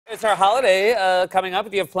It's our holiday coming up.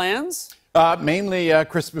 Do you have plans? Mainly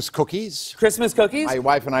Christmas cookies. Christmas cookies? My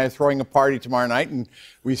wife and I are throwing a party tomorrow night, and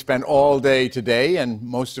we spend all day today and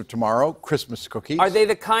most of tomorrow Christmas cookies. Are they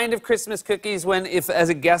the kind of Christmas cookies when, if as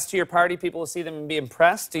a guest to your party, people will see them and be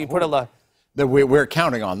impressed? Do you put a lot? We're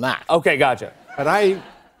counting on that. Okay, gotcha. But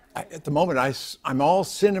at the moment, I'm all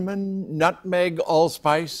cinnamon, nutmeg,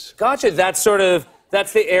 allspice. Gotcha.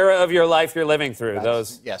 That's the era of your life you're living through.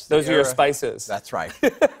 Those are your spices. That's right.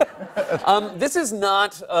 This is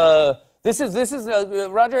not.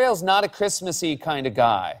 Roger Ailes not a Christmassy kind of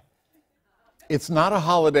guy. It's not a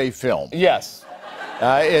holiday film. Yes.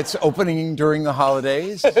 It's opening during the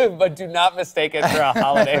holidays. But do not mistake it for a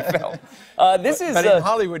holiday film. But in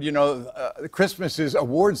Hollywood, you know, Christmas is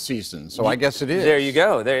award season, so I guess it is. There you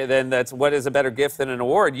go. Then that's what is a better gift than an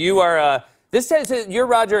award. You are. This says you're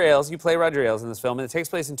Roger Ailes. You play Roger Ailes in this film, and it takes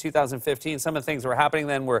place in 2015. Some of the things that were happening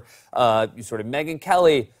then were Megyn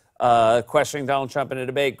Kelly questioning Donald Trump in a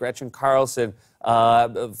debate, Gretchen Carlson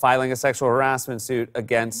filing a sexual harassment suit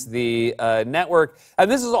against the network.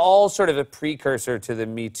 And this is all sort of a precursor to the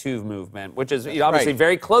Me Too movement, which is obviously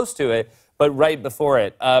very close to it, but right before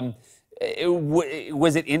it.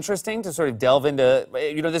 Was it interesting to sort of delve into,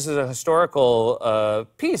 this is a historical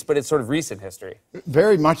piece, but it's sort of recent history.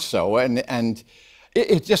 Very much so, and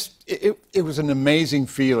it was an amazing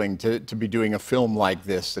feeling to be doing a film like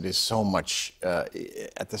this that is so much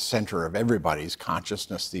at the center of everybody's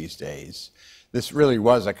consciousness these days. This really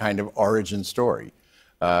was a kind of origin story.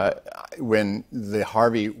 When the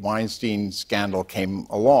Harvey Weinstein scandal came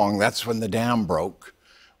along, that's when the dam broke.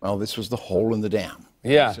 Well, this was the hole in the dam.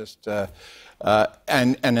 Yeah. It's just,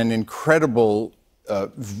 and an incredible, it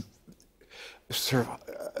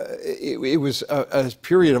was a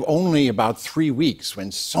period of only about 3 weeks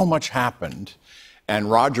when so much happened, and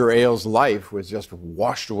Roger Ailes' life was just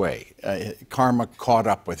washed away. Karma caught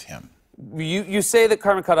up with him. You say that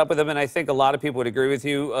karma caught up with him, and I think a lot of people would agree with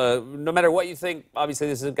you. No matter what you think, obviously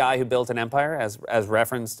this is a guy who built an empire, as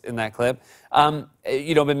referenced in that clip. But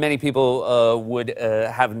many people would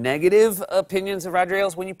have negative opinions of Roger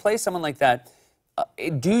Ailes. When you play someone like that,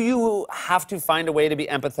 do you have to find a way to be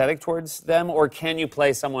empathetic towards them, or can you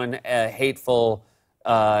play someone hateful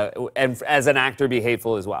and as an actor be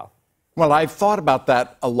hateful as well? Well, I've thought about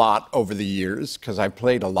that a lot over the years because I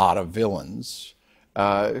played a lot of villains.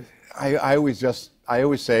 I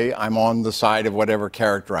always say I'm on the side of whatever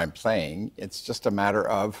character I'm playing. It's just a matter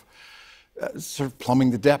of sort of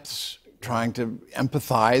plumbing the depths, trying to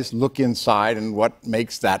empathize, look inside, and what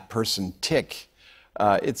makes that person tick.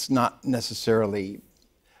 It's not necessarily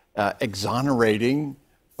exonerating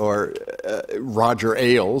or Roger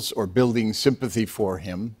Ailes or building sympathy for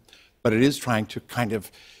him, but it is trying to kind of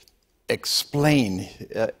explain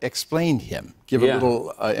him, give a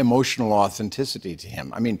little emotional authenticity to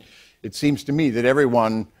him. I mean, it seems to me that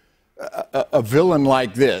everyone, a villain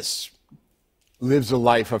like this, lives a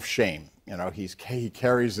life of shame. You know, he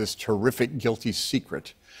carries this terrific guilty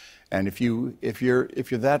secret, and if you're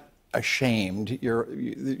that ashamed,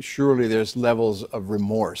 surely there's levels of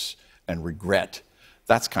remorse and regret.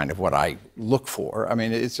 That's kind of what I look for. I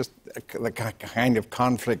mean, it's just a kind of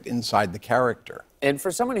conflict inside the character. And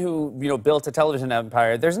for someone who, built a television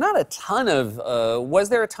empire, there's not a ton of, was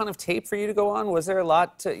there a ton of tape for you to go on? Was there a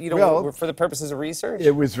lot to, for the purposes of research?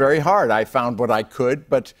 It was very hard. I found what I could,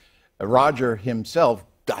 but Roger himself,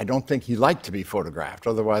 I don't think he liked to be photographed.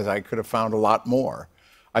 Otherwise, I could have found a lot more.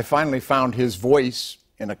 I finally found his voice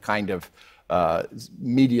in a kind of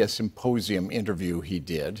media symposium interview he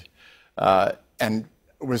did, and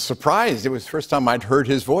was surprised. It was the first time I'd heard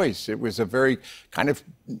his voice. It was a very kind of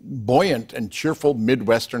buoyant and cheerful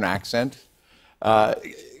Midwestern accent,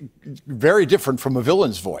 very different from a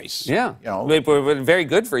villain's voice. Yeah, very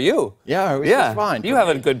good for you. Yeah, it was just fine. You have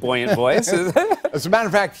a good buoyant voice. As a matter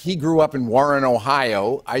of fact, he grew up in Warren,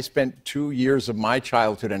 Ohio. I spent 2 years of my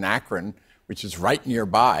childhood in Akron, which is right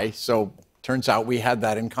nearby, so turns out we had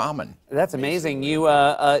that in common. That's amazing.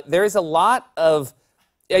 There is a lot of...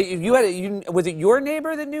 was it your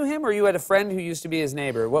neighbor that knew him, or you had a friend who used to be his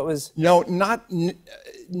neighbor? What was... No, not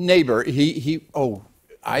neighbor.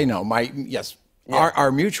 I know. Yes.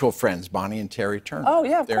 Our mutual friends, Bonnie and Terry Turner. Oh,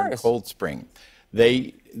 yeah, of They're in Cold Spring.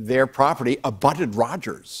 Their property abutted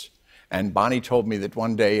Roger's. And Bonnie told me that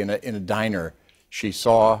one day in a diner, she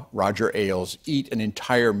saw Roger Ailes eat an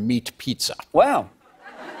entire meat pizza. Wow.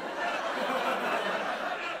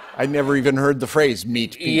 I never even heard the phrase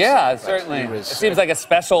meat pizza. Yeah, certainly. It seems like a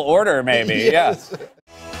special order, maybe. Yes. Yeah.